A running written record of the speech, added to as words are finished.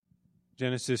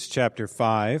Genesis chapter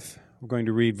 5, we're going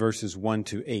to read verses 1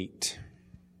 to 8.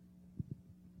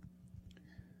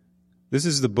 This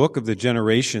is the book of the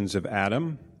generations of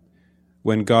Adam.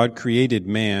 When God created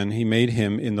man, he made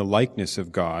him in the likeness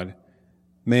of God.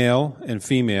 Male and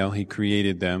female he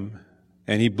created them,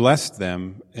 and he blessed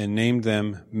them and named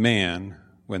them man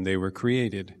when they were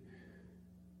created.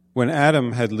 When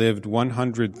Adam had lived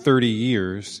 130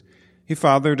 years, he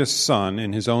fathered a son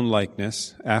in his own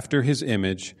likeness, after his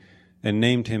image, and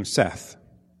named him Seth.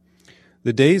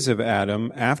 The days of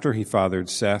Adam after he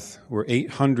fathered Seth were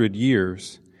 800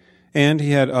 years, and he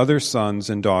had other sons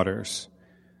and daughters.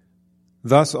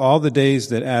 Thus all the days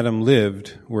that Adam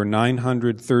lived were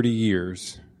 930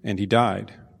 years, and he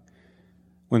died.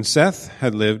 When Seth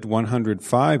had lived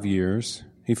 105 years,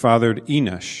 he fathered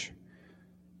Enosh.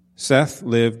 Seth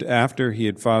lived after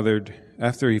he fathered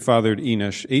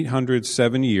Enosh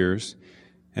 807 years,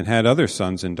 and had other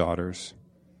sons and daughters.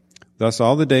 Thus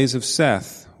all the days of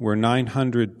Seth were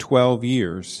 912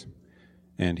 years,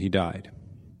 and he died.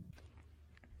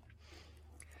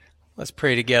 Let's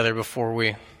pray together before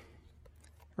we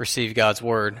receive God's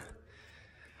word.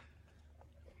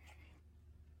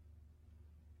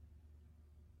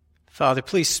 Father,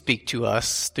 please speak to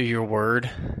us through your word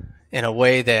in a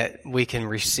way that we can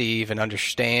receive and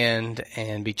understand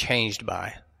and be changed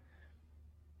by.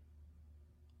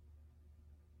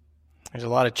 There's a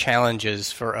lot of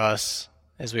challenges for us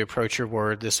as we approach your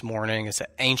word this morning. It's an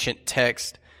ancient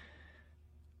text,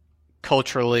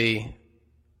 culturally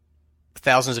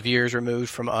thousands of years removed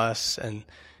from us, and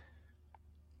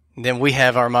then we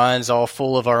have our minds all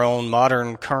full of our own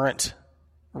modern, current,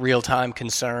 real-time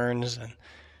concerns,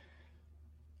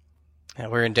 and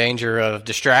we're in danger of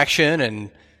distraction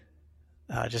and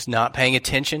just not paying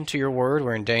attention to your word.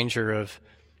 We're in danger of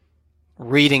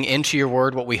reading into your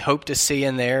word what we hope to see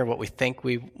in there, what we think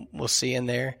we will see in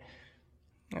there.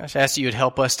 I just ask that you would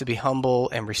help us to be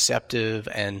humble and receptive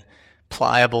and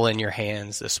pliable in your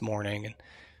hands this morning, and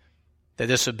that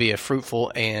this would be a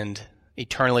fruitful and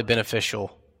eternally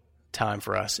beneficial time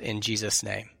for us. In Jesus'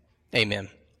 name, amen.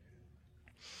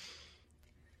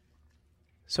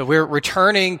 So we're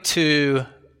returning to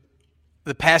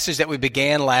the passage that we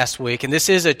began last week, and this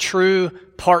is a true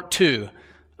part 2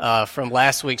 from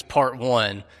last week's part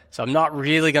 1. So I'm not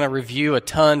really going to review a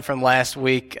ton from last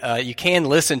week. You can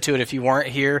listen to it if you weren't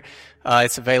here.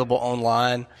 It's available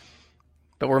online.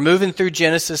 But we're moving through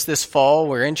Genesis this fall.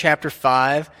 We're in chapter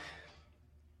 5.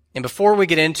 And before we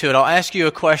get into it, I'll ask you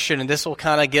a question, and this will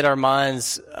kind of get our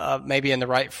minds maybe in the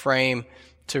right frame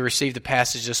to receive the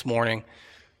passage this morning.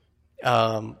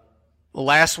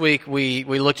 Last week, we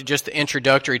looked at just the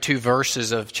introductory 2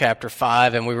 verses of chapter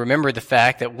 5, and we remembered the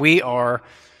fact that we are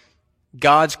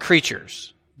God's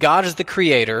creatures. God is the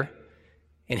creator,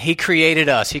 and he created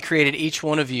us. He created each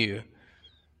one of you.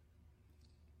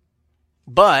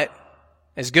 But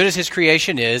as good as his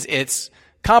creation is, it's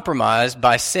compromised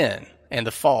by sin and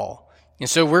the fall. And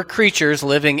so we're creatures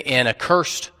living in a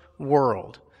cursed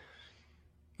world.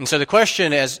 And so the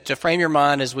question as to frame your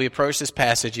mind as we approach this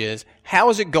passage is, how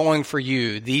is it going for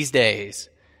you these days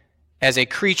as a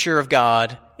creature of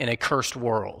God in a cursed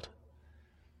world?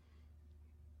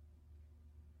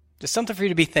 Just something for you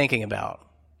to be thinking about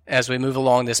as we move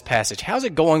along this passage. How's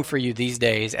it going for you these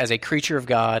days as a creature of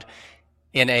God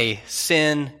in a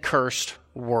sin-cursed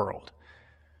world?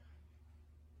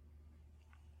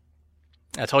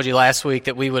 I told you last week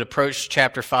that we would approach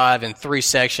chapter 5 in 3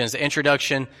 sections: the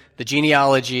introduction, the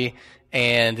genealogy,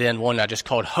 and then one I just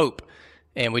called hope.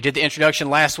 And we did the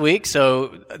introduction last week,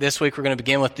 so this week we're going to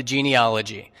begin with the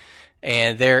genealogy.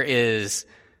 And there is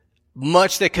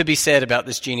much that could be said about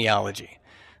this genealogy.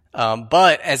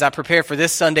 But as I prepared for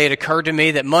this Sunday, it occurred to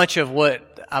me that much of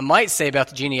what I might say about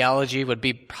the genealogy would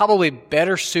be probably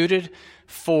better suited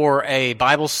for a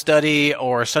Bible study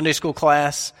or a Sunday school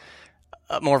class,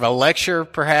 more of a lecture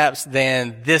perhaps,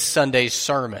 than this Sunday's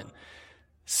sermon.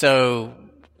 So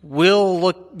we'll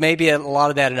look maybe at a lot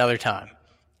of that another time.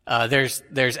 There's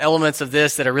elements of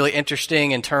this that are really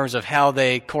interesting in terms of how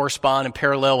they correspond and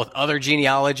parallel with other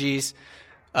genealogies.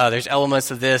 There's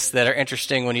elements of this that are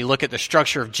interesting when you look at the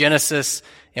structure of Genesis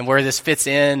and where this fits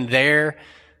in there.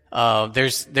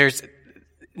 There's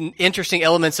interesting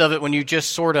elements of it when you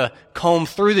just sort of comb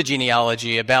through the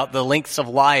genealogy about the lengths of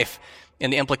life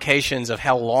and the implications of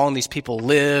how long these people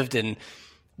lived and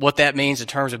what that means in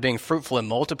terms of being fruitful and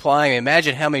multiplying.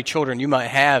 Imagine how many children you might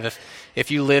have if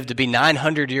you lived to be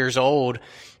 900 years old,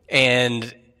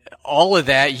 and all of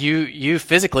that you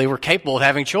physically were capable of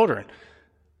having children.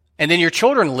 And then your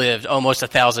children lived almost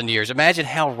 1,000 years. Imagine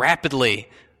how rapidly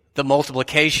the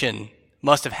multiplication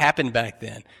must have happened back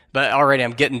then. But already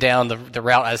I'm getting down the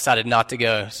route I decided not to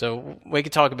go. So we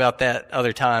could talk about that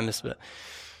other times. But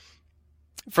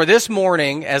for this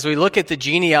morning, as we look at the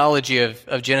genealogy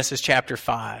of Genesis chapter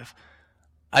 5,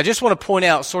 I just want to point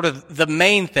out sort of the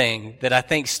main thing that I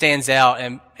think stands out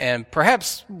and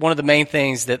perhaps one of the main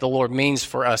things that the Lord means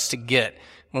for us to get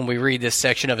when we read this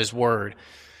section of His Word.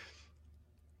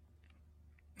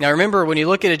 Now remember, when you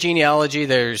look at a genealogy,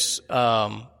 there's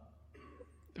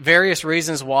various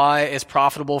reasons why it's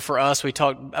profitable for us. We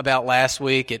talked about last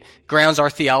week. It grounds our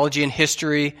theology and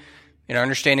history, in our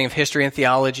understanding of history and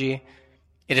theology.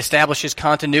 It establishes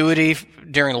continuity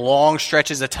during long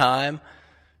stretches of time.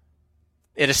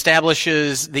 It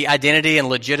establishes the identity and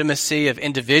legitimacy of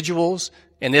individuals,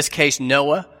 in this case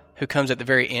Noah, who comes at the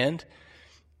very end.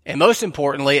 And most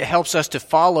importantly, it helps us to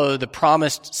follow the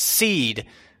promised seed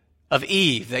of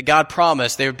Eve, that God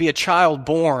promised there would be a child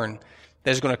born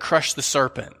that is going to crush the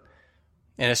serpent.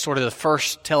 And it's sort of the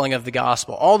first telling of the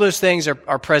gospel. All those things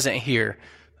are present here,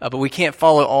 but we can't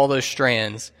follow all those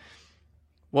strands.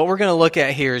 What we're going to look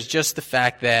at here is just the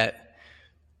fact that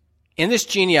in this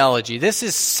genealogy, this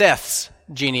is Seth's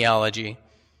genealogy.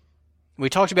 We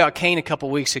talked about Cain a couple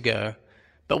weeks ago,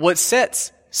 but what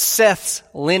sets Seth's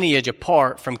lineage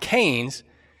apart from Cain's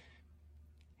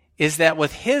is that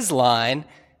with his line,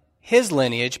 his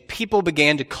lineage, people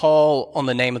began to call on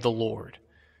the name of the Lord.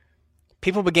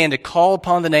 People began to call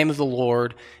upon the name of the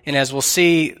Lord, and as we'll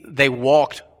see, they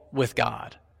walked with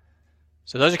God.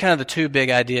 So those are kind of the two big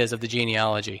ideas of the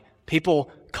genealogy. People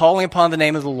calling upon the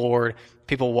name of the Lord,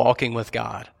 people walking with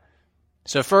God.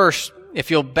 So first, if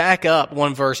you'll back up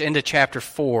one verse into chapter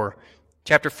 4,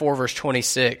 verse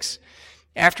 26,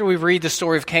 after we read the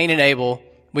story of Cain and Abel,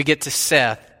 we get to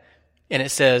Seth, and it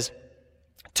says,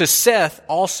 "To Seth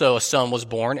also a son was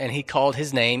born, and he called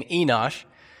his name Enosh.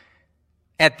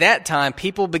 At that time,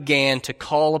 people began to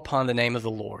call upon the name of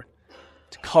the Lord."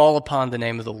 To call upon the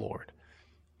name of the Lord.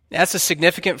 That's a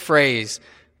significant phrase.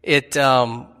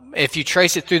 If you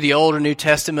trace it through the Old and New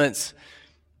Testaments,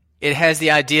 it has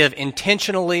the idea of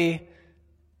intentionally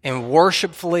and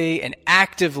worshipfully and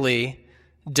actively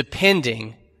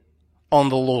depending on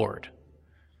the Lord.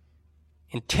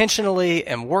 Intentionally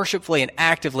and worshipfully and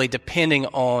actively depending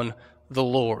on the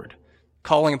Lord.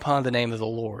 Calling upon the name of the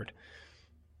Lord.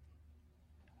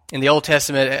 In the Old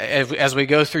Testament, as we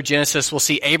go through Genesis, we'll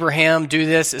see Abraham do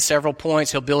this at several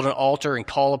points. He'll build an altar and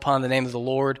call upon the name of the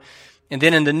Lord. And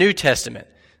then in the New Testament,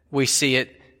 we see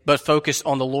it, but focused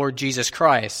on the Lord Jesus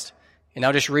Christ. And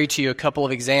I'll just read to you a couple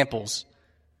of examples.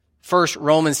 First,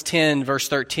 Romans 10, verse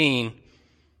 13,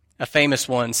 a famous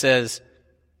one, says,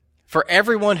 "For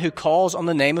everyone who calls on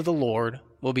the name of the Lord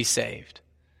will be saved."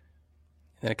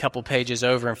 And a couple pages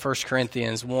over in 1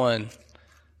 Corinthians 1,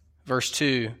 verse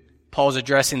 2, Paul's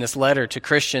addressing this letter to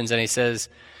Christians, and he says,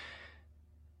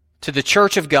 "To the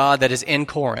church of God that is in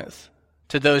Corinth,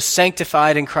 to those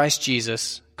sanctified in Christ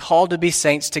Jesus, called to be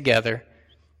saints together,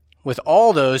 with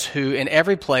all those who in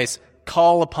every place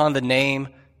call upon the name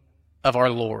of our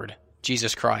Lord,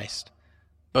 Jesus Christ,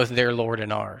 both their Lord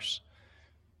and ours."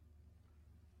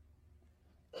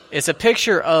 It's a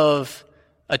picture of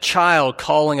a child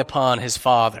calling upon his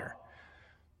father.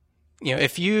 You know,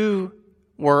 if you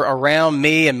were around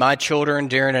me and my children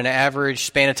during an average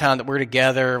span of time that we're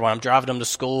together, when I'm driving them to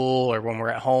school or when we're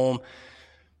at home,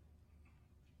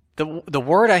 the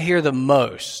word I hear the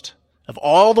most of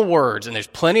all the words, and there's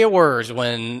plenty of words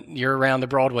when you're around the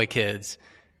Broadway kids,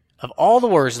 of all the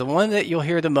words, the one that you'll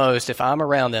hear the most if I'm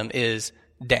around them is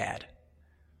Dad.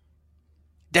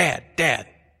 Dad, Dad,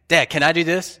 Dad, can I do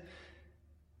this?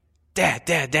 Dad,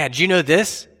 Dad, Dad, did you know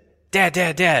this? Dad,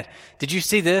 Dad, Dad, did you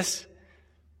see this?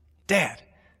 Dad,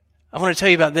 I want to tell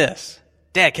you about this.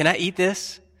 Dad, can I eat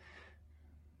this?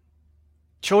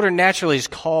 Children naturally just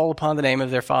call upon the name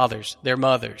of their fathers, their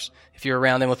mothers. If you're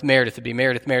around them with Meredith, it'd be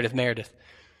Meredith, Meredith, Meredith.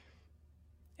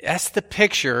 That's the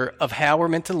picture of how we're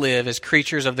meant to live as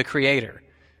creatures of the Creator.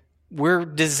 We're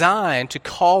designed to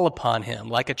call upon Him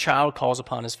like a child calls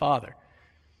upon his father.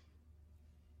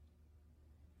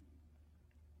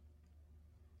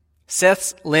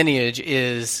 Seth's lineage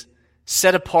is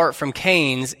set apart from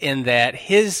Cain's in that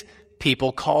his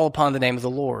people call upon the name of the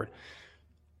Lord.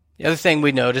 The other thing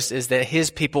we notice is that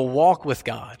his people walk with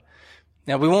God.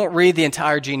 Now, we won't read the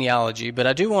entire genealogy, but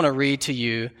I do want to read to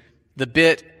you the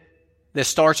bit that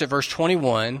starts at verse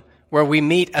 21, where we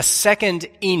meet a second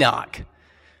Enoch.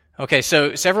 Okay,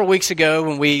 so several weeks ago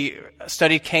when we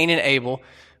studied Cain and Abel,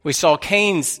 we saw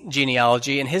Cain's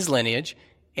genealogy and his lineage,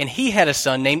 and he had a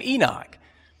son named Enoch.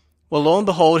 Well, lo and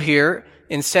behold, here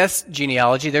in Seth's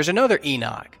genealogy, there's another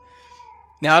Enoch.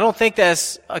 Now, I don't think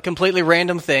that's a completely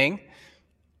random thing.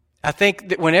 I think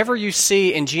that whenever you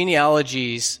see in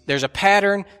genealogies, there's a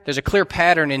pattern, there's a clear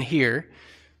pattern in here.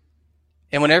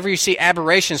 And whenever you see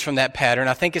aberrations from that pattern,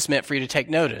 I think it's meant for you to take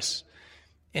notice.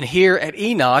 And here at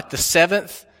Enoch, the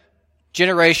seventh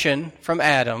generation from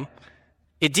Adam,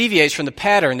 it deviates from the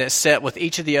pattern that's set with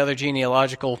each of the other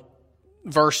genealogical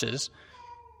verses.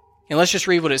 And let's just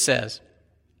read what it says.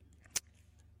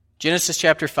 Genesis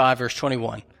chapter 5, verse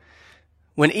 21.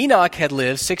 When Enoch had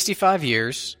lived 65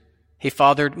 years, he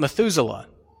fathered Methuselah.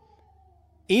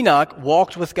 Enoch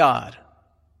walked with God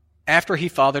after he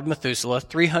fathered Methuselah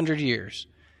 300 years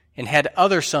and had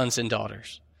other sons and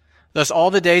daughters. Thus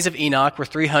all the days of Enoch were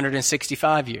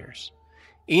 365 years.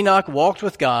 Enoch walked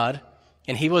with God,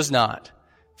 and he was not,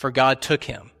 for God took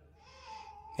him.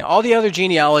 Now all the other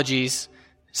genealogies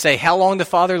say how long the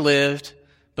father lived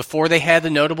before they had the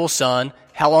notable son,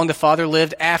 how long the father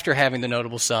lived after having the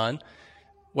notable son,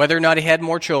 whether or not he had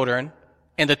more children,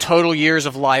 and the total years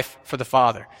of life for the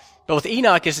father. But with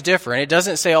Enoch, it's different. It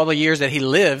doesn't say all the years that he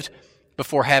lived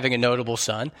before having a notable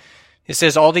son. It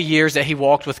says all the years that he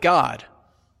walked with God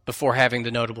before having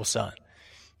the notable son.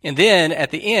 And then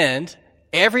at the end,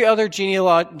 every other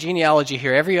genealogy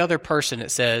here, every other person,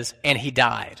 it says, and he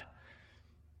died.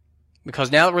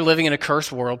 Because now that we're living in a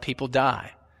cursed world, people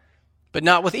die. But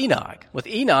not with Enoch. With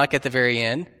Enoch at the very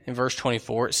end, in verse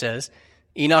 24, it says,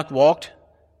 Enoch walked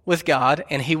with God,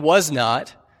 and he was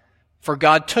not, for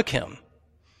God took him.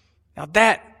 Now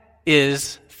that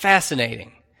is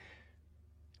fascinating.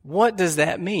 What does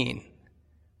that mean?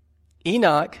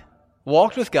 Enoch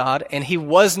walked with God, and he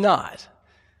was not,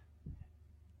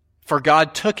 for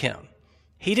God took him.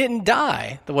 He didn't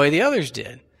die the way the others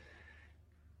did.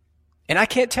 And I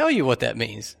can't tell you what that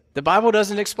means. The Bible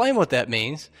doesn't explain what that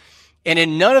means. And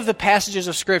in none of the passages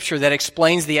of Scripture that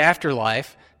explains the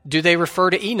afterlife do they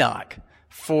refer to Enoch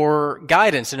for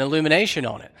guidance and illumination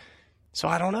on it. So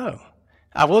I don't know.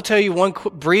 I will tell you one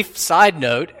brief side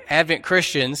note. Advent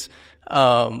Christians,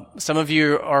 some of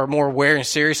you are more aware and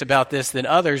serious about this than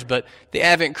others, but the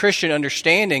Advent Christian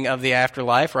understanding of the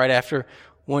afterlife right after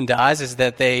one dies is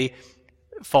that they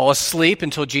fall asleep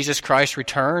until Jesus Christ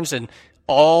returns and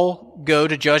all go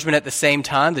to judgment at the same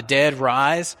time. The dead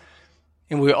rise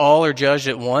and we all are judged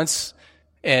at once.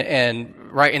 And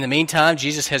right in the meantime,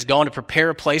 Jesus has gone to prepare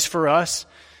a place for us.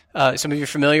 Some of you are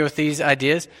familiar with these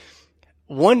ideas.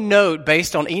 One note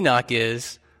based on Enoch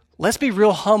is, let's be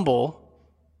real humble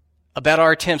about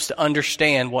our attempts to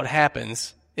understand what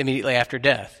happens immediately after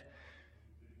death.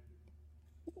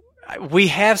 We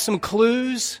have some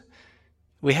clues.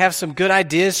 We have some good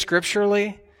ideas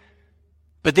scripturally.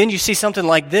 But then you see something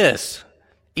like this.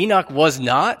 Enoch was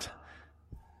not,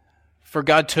 for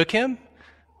God took him.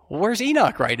 Well, where's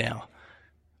Enoch right now?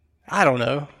 I don't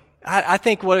know. I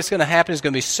think what is going to happen is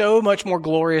going to be so much more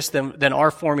glorious than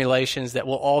our formulations that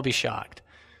we'll all be shocked.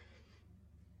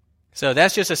 So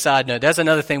that's just a side note. That's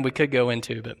another thing we could go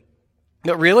into.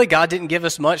 But really, God didn't give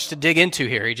us much to dig into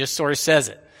here. He just sort of says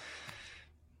it.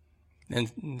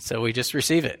 And so we just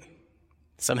receive it.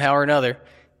 Somehow or another,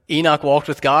 Enoch walked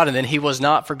with God, and then he was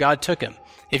not, for God took him.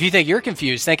 If you think you're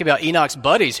confused, think about Enoch's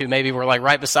buddies who maybe were like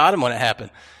right beside him when it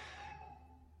happened.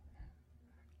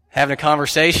 Having a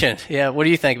conversation. Yeah, what do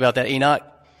you think about that, Enoch?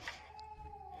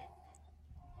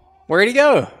 Where'd he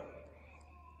go?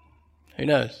 Who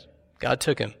knows? God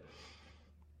took him.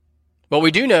 What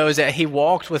we do know is that he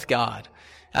walked with God.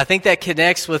 I think that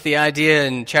connects with the idea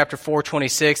in chapter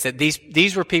 4:26 that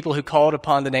these were people who called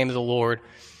upon the name of the Lord.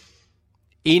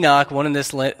 Enoch, one in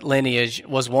this lineage,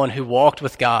 was one who walked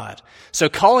with God. So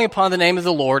calling upon the name of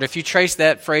the Lord, if you trace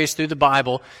that phrase through the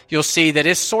Bible, you'll see that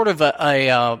it's sort of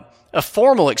a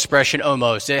formal expression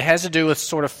almost. It has to do with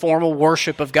sort of formal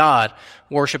worship of God,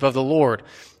 worship of the Lord.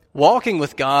 Walking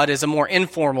with God is a more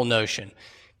informal notion.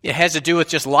 It has to do with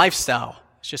just lifestyle.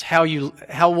 It's just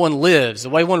how one lives.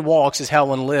 The way one walks is how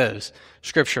one lives,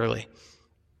 scripturally.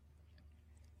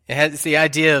 It's the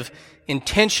idea of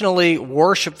intentionally,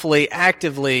 worshipfully,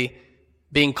 actively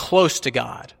being close to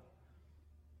God.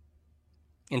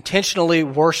 Intentionally,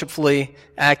 worshipfully,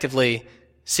 actively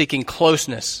seeking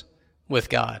closeness with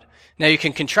God. Now you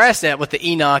can contrast that with the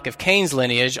Enoch of Cain's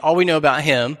lineage. All we know about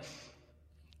him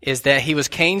is that he was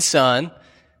Cain's son,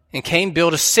 and Cain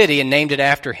built a city and named it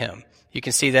after him. You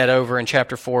can see that over in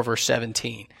chapter 4, verse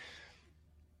 17.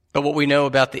 But what we know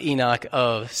about the Enoch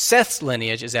of Seth's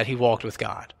lineage is that he walked with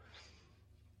God.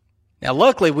 Now,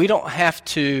 luckily, we don't have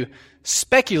to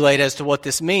speculate as to what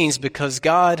this means because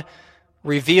God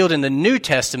revealed in the New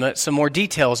Testament some more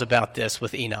details about this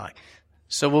with Enoch.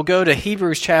 So we'll go to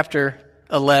Hebrews chapter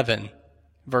 11,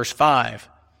 verse 5.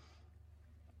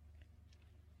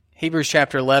 Hebrews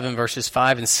chapter 11, verses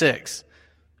 5 and 6.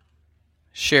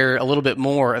 share a little bit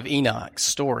more of Enoch's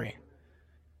story.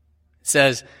 It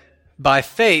says, by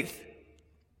faith,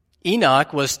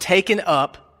 Enoch was taken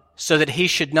up so that he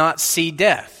should not see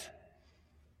death.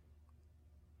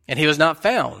 And he was not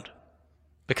found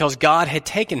because God had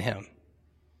taken him.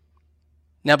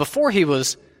 Now, before he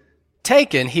was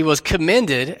taken, he was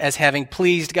commended as having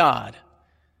pleased God.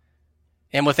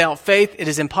 And without faith, it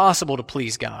is impossible to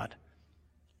please God.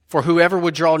 For whoever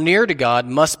would draw near to God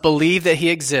must believe that he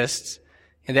exists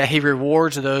and that he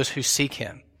rewards those who seek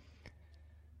him.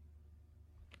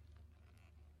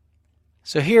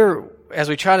 So here, as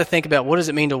we try to think about what does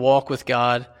it mean to walk with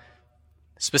God,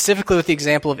 specifically with the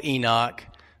example of Enoch,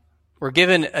 we're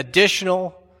given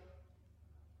additional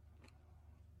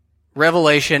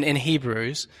revelation in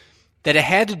Hebrews that it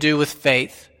had to do with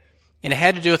faith, and it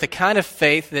had to do with the kind of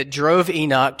faith that drove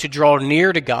Enoch to draw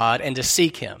near to God and to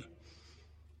seek him.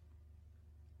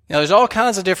 Now, there's all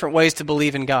kinds of different ways to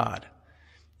believe in God.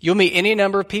 You'll meet any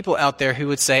number of people out there who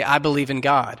would say, I believe in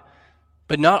God.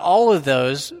 But not all of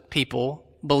those people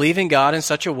believe in God in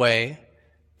such a way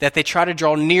that they try to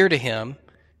draw near to him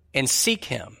and seek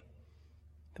him.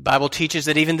 The Bible teaches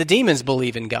that even the demons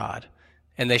believe in God,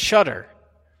 and they shudder.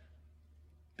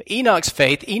 But Enoch's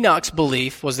faith, Enoch's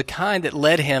belief was the kind that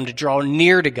led him to draw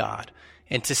near to God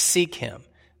and to seek him.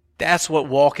 That's what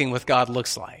walking with God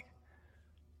looks like.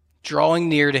 Drawing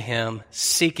near to him,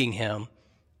 seeking him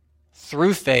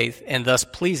through faith, and thus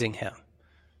pleasing him.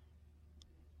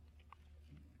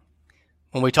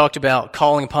 When we talked about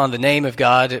calling upon the name of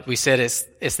God, we said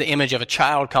it's the image of a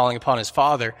child calling upon his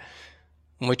father.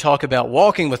 When we talk about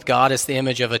walking with God, it's the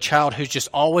image of a child who's just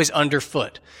always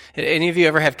underfoot. Any of you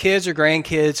ever have kids or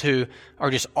grandkids who are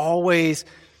just always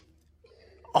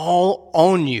all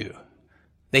on you?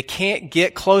 They can't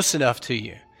get close enough to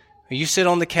you. When you sit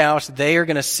on the couch, they are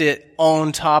going to sit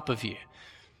on top of you.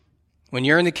 When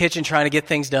you're in the kitchen trying to get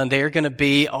things done, they are going to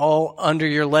be all under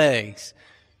your legs.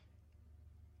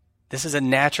 This is a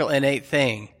natural, innate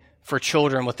thing for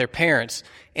children with their parents,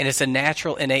 and it's a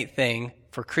natural, innate thing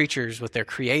for creatures with their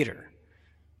Creator.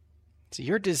 So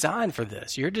you're designed for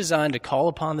this. You're designed to call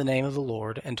upon the name of the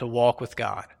Lord and to walk with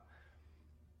God,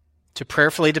 to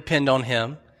prayerfully depend on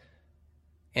him,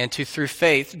 and to, through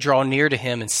faith, draw near to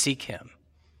him and seek him.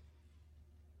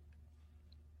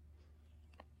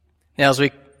 Now, as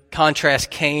we contrast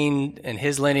Cain and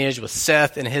his lineage with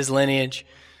Seth and his lineage,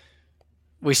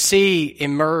 we see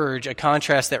emerge a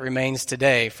contrast that remains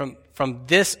today. From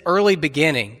this early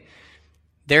beginning,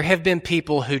 there have been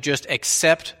people who just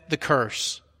accept the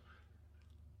curse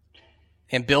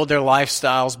and build their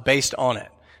lifestyles based on it.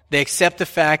 They accept the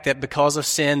fact that because of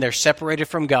sin, they're separated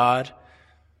from God,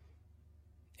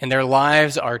 and their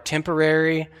lives are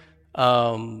temporary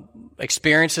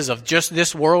experiences of just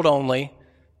this world only,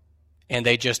 and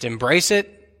they just embrace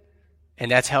it, and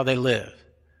that's how they live.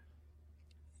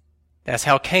 That's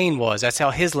how Cain was. That's how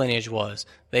his lineage was.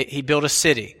 He built a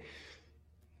city.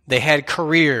 They had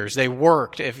careers. They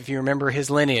worked. If you remember his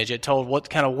lineage, it told what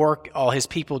kind of work all his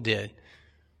people did.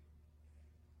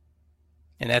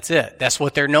 And that's it. That's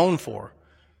what they're known for.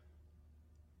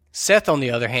 Seth, on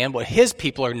the other hand, what his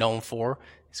people are known for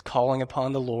is calling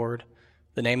upon the Lord,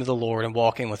 the name of the Lord, and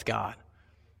walking with God.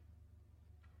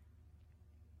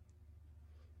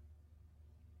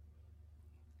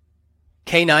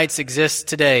 Cainites exist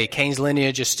today. Cain's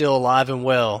lineage is still alive and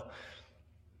well.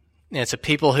 And it's a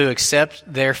people who accept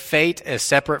their fate as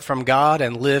separate from God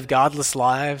and live godless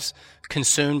lives,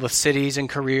 consumed with cities and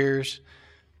careers.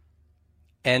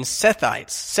 And Sethites,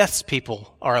 Seth's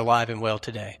people, are alive and well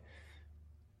today.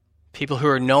 People who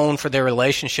are known for their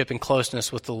relationship and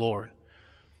closeness with the Lord.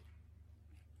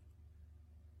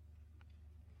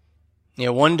 You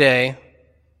know, one day,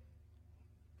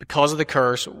 because of the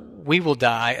curse, we will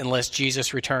die unless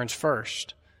Jesus returns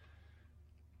first.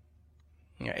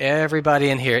 You know, everybody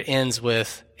in here ends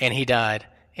with, and he died,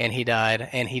 and he died,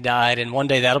 and he died, and one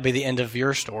day that'll be the end of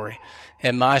your story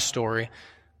and my story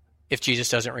if Jesus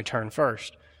doesn't return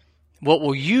first. What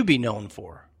will you be known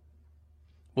for?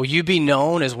 Will you be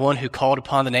known as one who called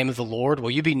upon the name of the Lord?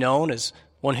 Will you be known as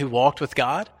one who walked with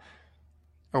God?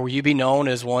 Or will you be known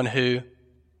as one who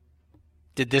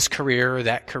did this career or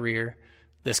that career,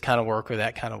 this kind of work or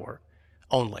that kind of work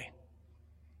only?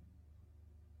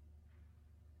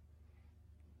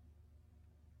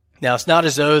 Now, it's not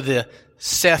as though the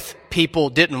Seth people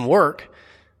didn't work.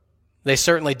 They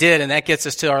certainly did, and that gets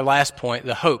us to our last point,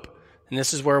 the hope. And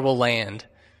this is where we'll land.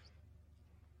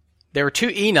 There were two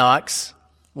Enochs,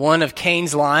 one of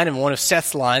Cain's line and one of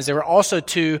Seth's lines. There were also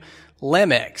two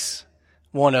Lamechs,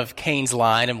 one of Cain's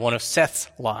line and one of Seth's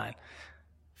line.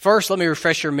 First, let me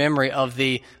refresh your memory of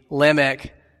the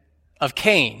Lamech of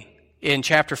Cain. in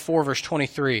chapter 4, verse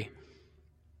 23.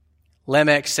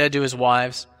 Lamech said to his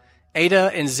wives,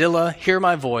 Ada and Zillah, hear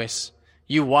my voice.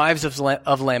 You wives of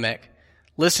Lamech,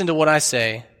 listen to what I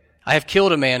say. I have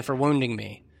killed a man for wounding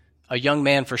me, a young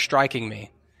man for striking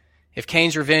me. If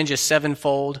Cain's revenge is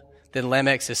sevenfold, then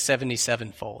Lamech's is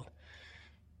 77-fold.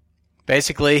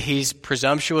 Basically, he's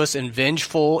presumptuous and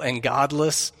vengeful and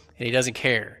godless, and he doesn't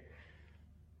care.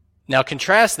 Now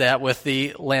contrast that with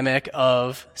the Lamech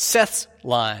of Seth's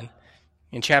line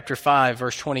in chapter 5,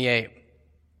 verse 28.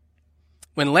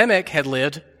 When Lamech had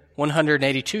lived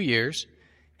 182 years,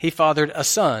 he fathered a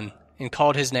son and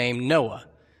called his name Noah,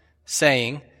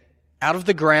 saying, Out of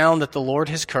the ground that the Lord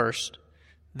has cursed,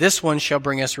 this one shall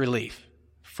bring us relief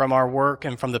from our work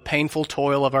and from the painful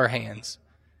toil of our hands.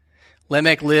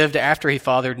 Lamech lived after he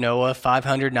fathered Noah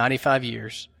 595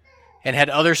 years and had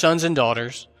other sons and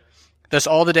daughters. Thus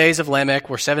all the days of Lamech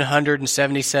were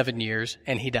 777 years,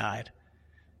 and he died.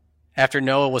 After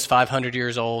Noah was 500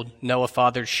 years old, Noah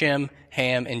fathered Shem,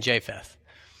 Ham, and Japheth.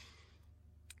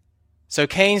 So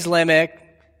Cain's Lamech,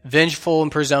 vengeful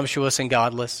and presumptuous and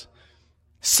godless.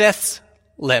 Seth's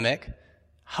Lamech,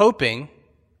 hoping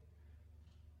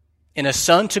in a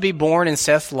son to be born in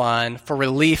Seth's line for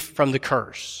relief from the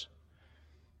curse.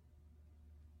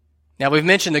 Now, we've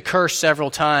mentioned the curse several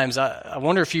times. I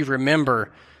wonder if you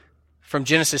remember from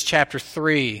Genesis chapter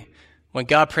 3, when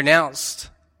God pronounced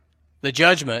the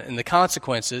judgment and the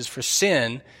consequences for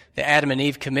sin that Adam and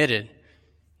Eve committed.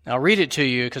 I'll read it to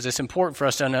you because it's important for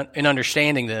us in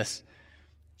understanding this.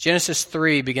 Genesis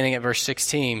 3, beginning at verse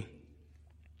 16.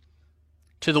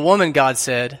 To the woman, God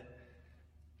said,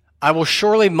 I will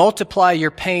surely multiply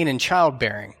your pain in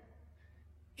childbearing.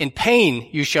 In pain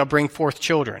you shall bring forth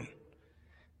children.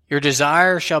 Your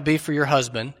desire shall be for your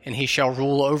husband, and he shall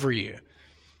rule over you.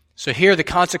 So here the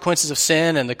consequences of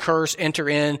sin and the curse enter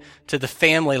in to the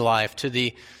family life, to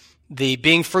the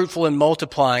being fruitful and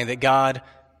multiplying that God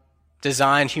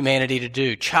designed humanity to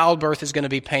do. Childbirth is going to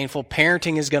be painful.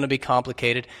 Parenting is going to be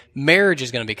complicated. Marriage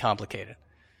is going to be complicated.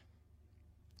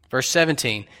 Verse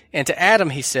 17, and to Adam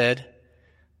he said,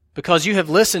 because you have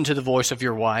listened to the voice of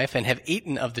your wife and have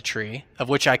eaten of the tree of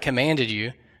which I commanded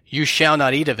you, you shall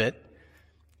not eat of it.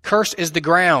 Cursed is the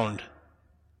ground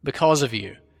because of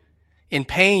you. In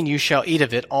pain you shall eat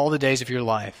of it all the days of your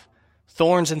life.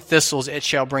 Thorns and thistles it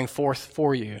shall bring forth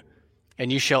for you,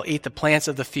 and you shall eat the plants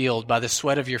of the field by the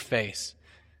sweat of your face.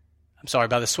 By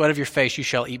the sweat of your face you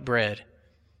shall eat bread,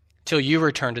 till you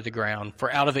return to the ground,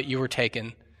 for out of it you were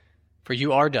taken. For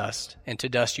you are dust, and to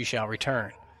dust you shall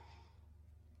return.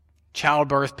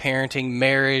 Childbirth, parenting,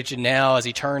 marriage, and now as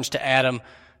he turns to Adam,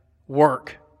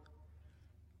 work.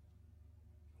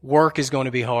 Work is going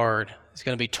to be hard. It's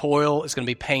going to be toil. It's going to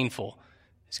be painful.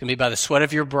 It's going to be by the sweat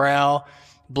of your brow,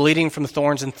 bleeding from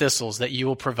thorns and thistles, that you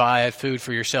will provide food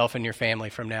for yourself and your family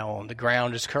from now on. The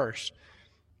ground is cursed.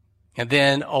 And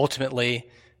then ultimately,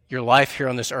 your life here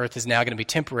on this earth is now going to be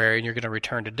temporary, and you're going to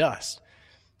return to dust.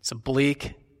 It's a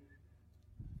bleak,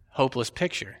 hopeless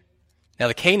picture. Now,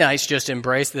 the Cainites just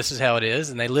embrace this is how it is,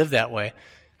 and they live that way.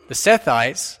 The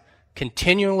Sethites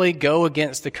continually go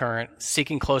against the current,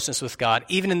 seeking closeness with God,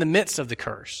 even in the midst of the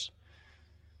curse.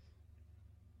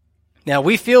 Now,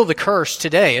 we feel the curse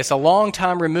today. It's a long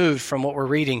time removed from what we're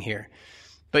reading here.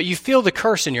 But you feel the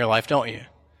curse in your life, don't you?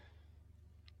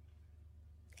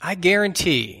 I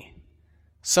guarantee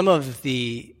some of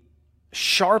the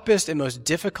sharpest and most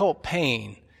difficult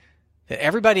pain that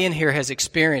everybody in here has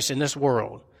experienced in this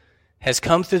world has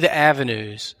come through the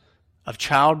avenues of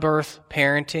childbirth,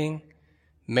 parenting,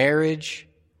 marriage,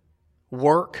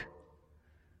 work,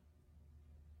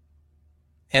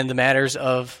 and the matters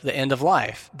of the end of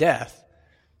life, death.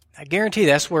 I guarantee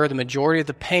that's where the majority of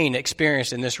the pain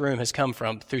experienced in this room has come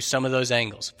from, through some of those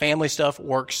angles. Family stuff,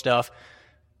 work stuff,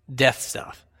 death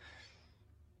stuff.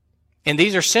 And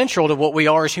these are central to what we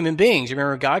are as human beings.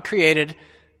 Remember, God created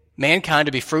mankind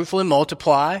to be fruitful and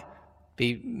multiply,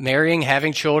 be marrying,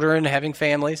 having children, having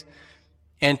families,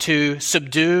 and to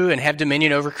subdue and have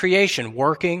dominion over creation,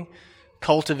 working,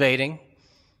 cultivating.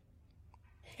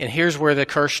 And here's where the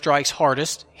curse strikes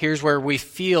hardest. Here's where we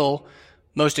feel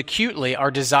most acutely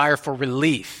our desire for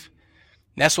relief.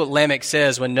 And that's what Lamech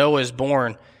says when Noah is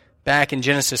born back in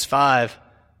Genesis 5,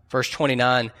 verse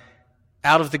 29.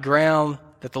 Out of the ground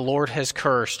that the Lord has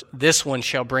cursed, this one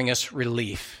shall bring us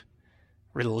relief.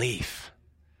 Relief.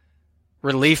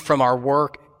 Relief from our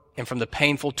work and from the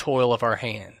painful toil of our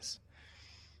hands.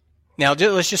 Now,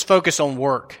 let's just focus on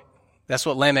work. That's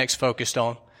what Lamech's focused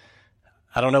on.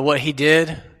 I don't know what he did.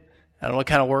 I don't know what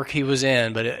kind of work he was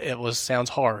in, but it sounds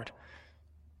hard.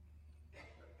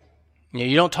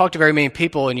 You don't talk to very many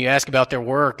people and you ask about their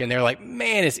work and they're like,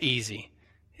 man, it's easy.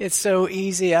 It's so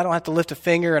easy. I don't have to lift a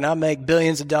finger and I make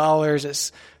billions of dollars.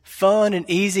 It's fun and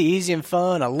easy and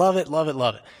fun. I love it, love it,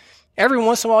 love it. Every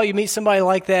once in a while you meet somebody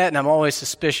like that and I'm always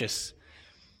suspicious.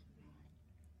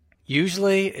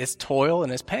 Usually it's toil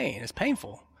and it's pain. It's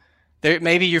painful.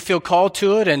 Maybe you feel called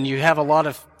to it and you have a lot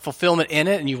of fulfillment in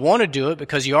it and you want to do it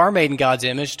because you are made in God's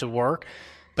image to work.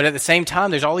 But at the same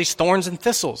time, there's all these thorns and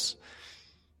thistles.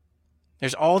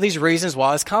 There's all these reasons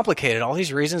why it's complicated, all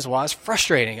these reasons why it's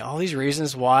frustrating, all these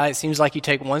reasons why it seems like you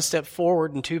take one step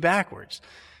forward and two backwards.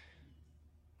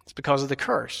 It's because of the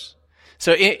curse.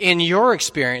 So in your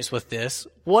experience with this,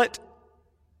 what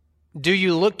do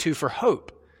you look to for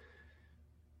hope?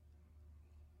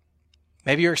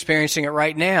 Maybe you're experiencing it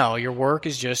right now. Your work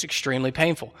is just extremely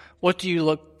painful. What do you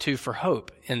look to for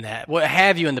hope in that? What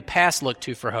have you in the past looked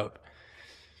to for hope?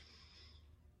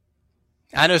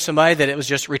 I know somebody that it was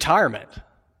just retirement.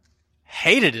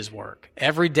 Hated his work,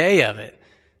 every day of it.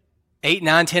 8,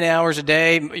 9, 10 hours a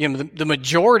day. The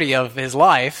majority of his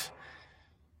life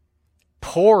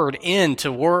poured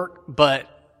into work, but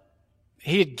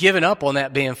he had given up on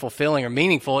that being fulfilling or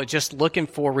meaningful, just looking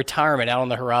for retirement out on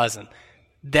the horizon.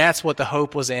 That's what the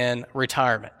hope was in,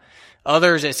 retirement.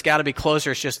 Others, it's got to be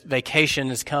closer. It's just vacation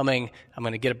is coming. I'm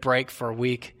going to get a break for a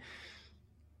week,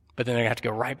 but then they're going to have to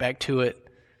go right back to it.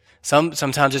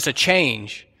 Sometimes it's a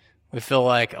change. We feel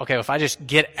like, okay, if I just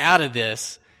get out of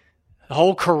this, the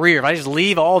whole career, if I just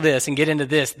leave all this and get into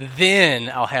this, then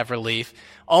I'll have relief,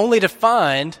 only to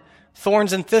find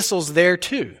thorns and thistles there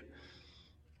too.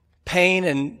 Pain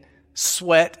and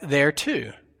sweat there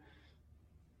too.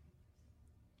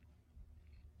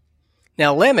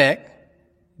 Now, Lamech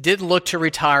did look to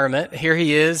retirement. Here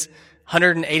he is,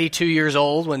 182 years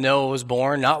old when Noah was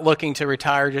born, not looking to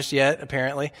retire just yet,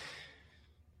 apparently,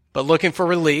 but looking for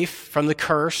relief from the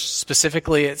curse,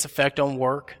 specifically its effect on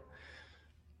work.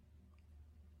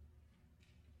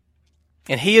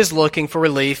 And he is looking for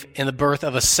relief in the birth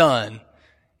of a son,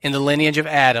 in the lineage of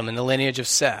Adam, in the lineage of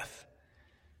Seth.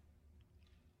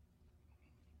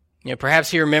 Perhaps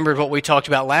he remembered what we talked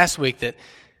about last week, that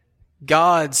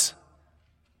God's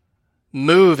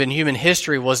move in human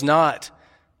history was not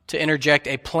to interject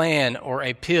a plan or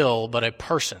a pill, but a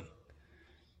person.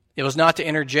 It was not to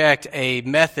interject a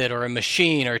method or a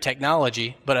machine or a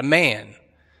technology, but a man.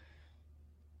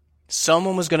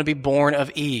 Someone was going to be born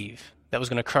of Eve that was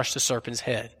going to crush the serpent's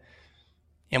head.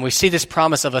 And we see this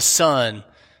promise of a son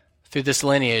through this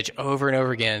lineage over and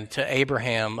over again to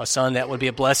Abraham, a son that would be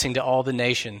a blessing to all the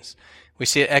nations. We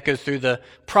see it echoed through the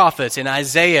prophets. In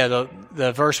Isaiah,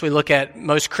 the verse we look at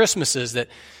most Christmases, that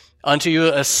unto you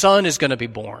a son is going to be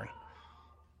born.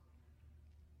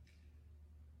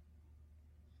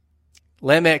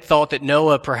 Lamech thought that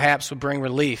Noah perhaps would bring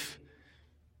relief.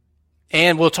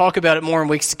 And we'll talk about it more in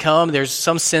weeks to come. There's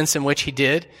some sense in which he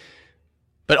did.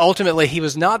 But ultimately, he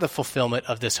was not the fulfillment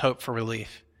of this hope for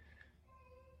relief.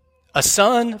 A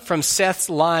son from Seth's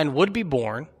line would be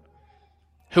born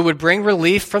who would bring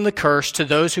relief from the curse to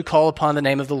those who call upon the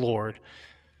name of the Lord.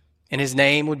 And his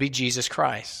name would be Jesus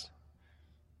Christ.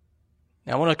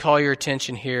 Now, I want to call your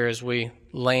attention here as we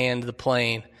land the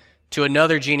plane to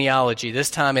another genealogy,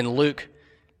 this time in Luke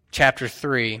chapter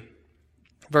 3,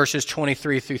 verses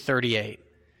 23 through 38.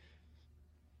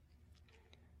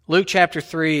 Luke chapter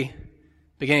 3,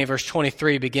 beginning of verse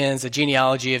 23, begins the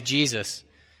genealogy of Jesus.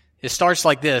 It starts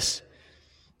like this.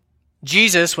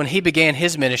 Jesus, when he began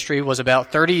his ministry, was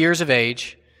about 30 years of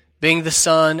age, being the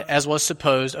son, as was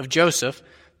supposed, of Joseph,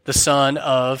 the son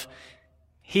of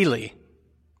Heli.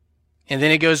 And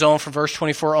then it goes on from verse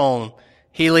 24 on.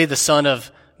 Heli, the son of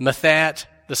Mathat,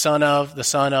 the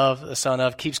son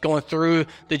of, keeps going through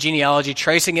the genealogy,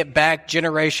 tracing it back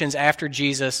generations after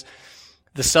Jesus,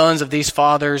 the sons of these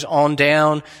fathers on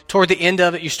down. Toward the end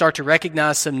of it, you start to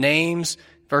recognize some names.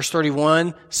 Verse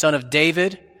 31, son of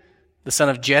David, the son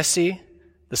of Jesse,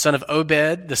 the son of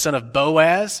Obed, the son of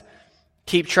Boaz.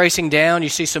 Keep tracing down, you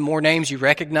see some more names you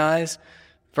recognize.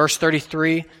 Verse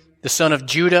 33, the son of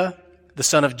Judah, the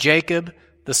son of Jacob,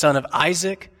 the son of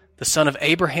Isaac, the son of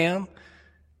Abraham.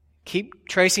 Keep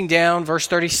tracing down, verse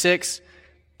 36,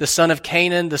 the son of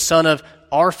Canaan, the son of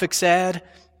Arphaxad,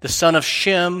 the son of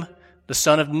Shem, the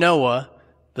son of Noah,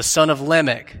 the son of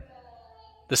Lamech,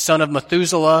 the son of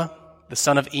Methuselah, the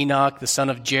son of Enoch, the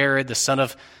son of Jared, the son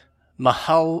of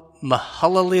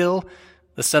Mahalalel,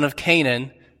 the son of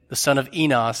Canaan, the son of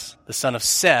Enos, the son of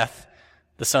Seth,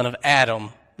 the son of Adam,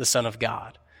 the son of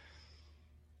God.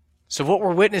 So what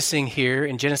we're witnessing here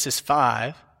in Genesis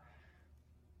 5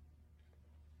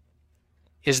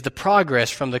 is the progress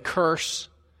from the curse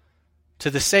to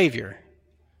the Savior.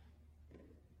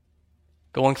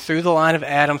 Going through the line of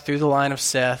Adam, through the line of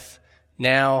Seth,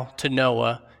 now to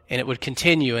Noah, and it would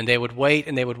continue, and they would wait,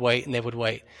 and they would wait, and they would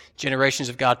wait. Generations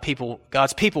of God's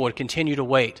people would continue to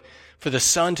wait for the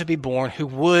Son to be born who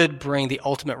would bring the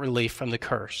ultimate relief from the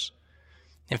curse.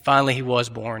 And finally, he was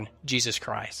born, Jesus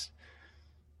Christ.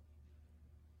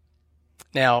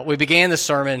 Now, we began the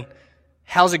sermon,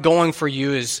 how's it going for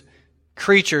you as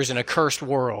creatures in a cursed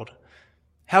world?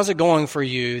 How's it going for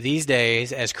you these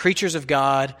days as creatures of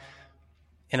God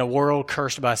in a world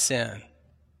cursed by sin?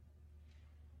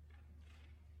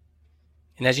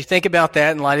 And as you think about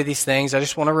that in light of these things, I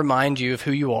just want to remind you of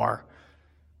who you are.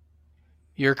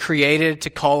 You're created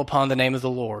to call upon the name of the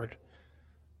Lord.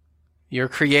 You're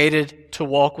created to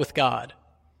walk with God.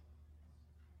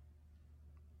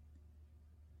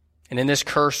 And in this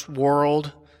cursed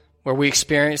world where we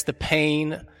experience the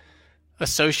pain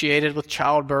associated with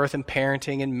childbirth and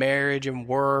parenting and marriage and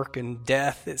work and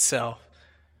death itself,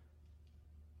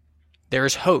 there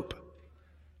is hope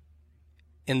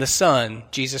in the Son,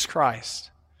 Jesus Christ.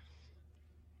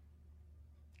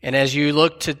 And as you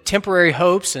look to temporary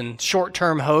hopes and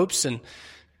short-term hopes and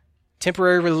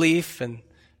temporary relief and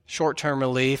short-term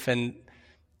relief, and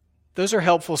those are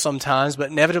helpful sometimes, but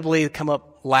inevitably come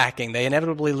up lacking. They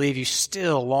inevitably leave you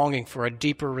still longing for a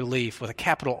deeper relief with a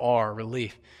capital R,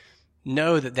 relief.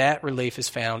 Know that that relief is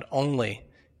found only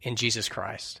in Jesus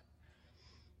Christ.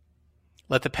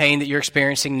 Let the pain that you're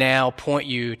experiencing now point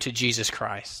you to Jesus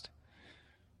Christ.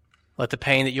 Let the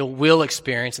pain that you will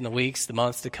experience in the weeks, the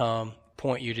months to come,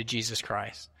 point you to Jesus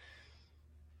Christ.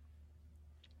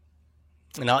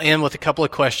 And I'll end with a couple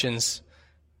of questions,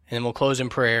 and then we'll close in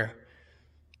prayer.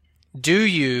 Do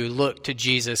you look to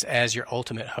Jesus as your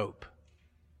ultimate hope?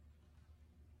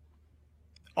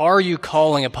 Are you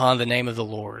calling upon the name of the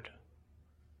Lord?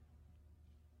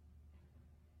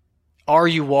 Are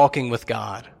you walking with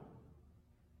God?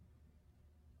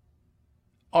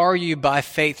 Are you by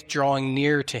faith drawing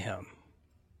near to Him?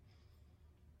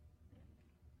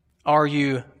 Are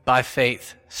you by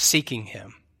faith seeking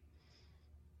Him?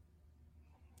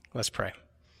 Let's pray.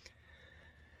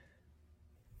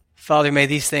 Father, may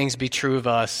these things be true of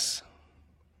us.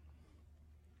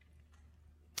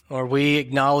 Lord, we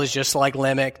acknowledge, just like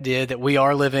Lamech did, that we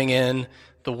are living in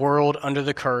the world under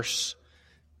the curse.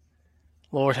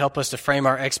 Lord, help us to frame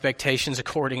our expectations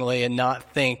accordingly and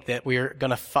not think that we are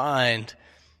going to find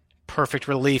perfect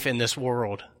relief in this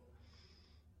world.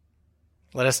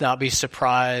 Let us not be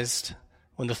surprised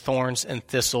when the thorns and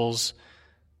thistles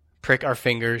prick our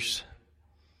fingers.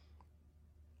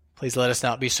 Please let us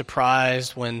not be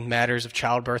surprised when matters of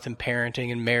childbirth and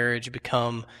parenting and marriage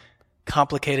become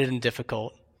complicated and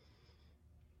difficult.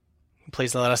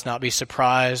 Please let us not be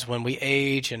surprised when we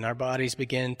age and our bodies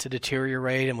begin to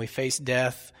deteriorate and we face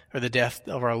death or the death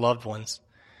of our loved ones.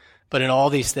 But in all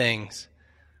these things,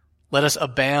 let us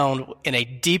abound in a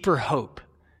deeper hope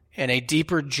and a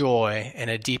deeper joy and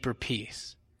a deeper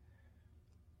peace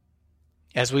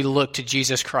as we look to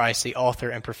Jesus Christ, the author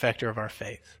and perfecter of our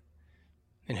faith,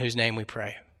 in whose name we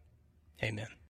pray. Amen.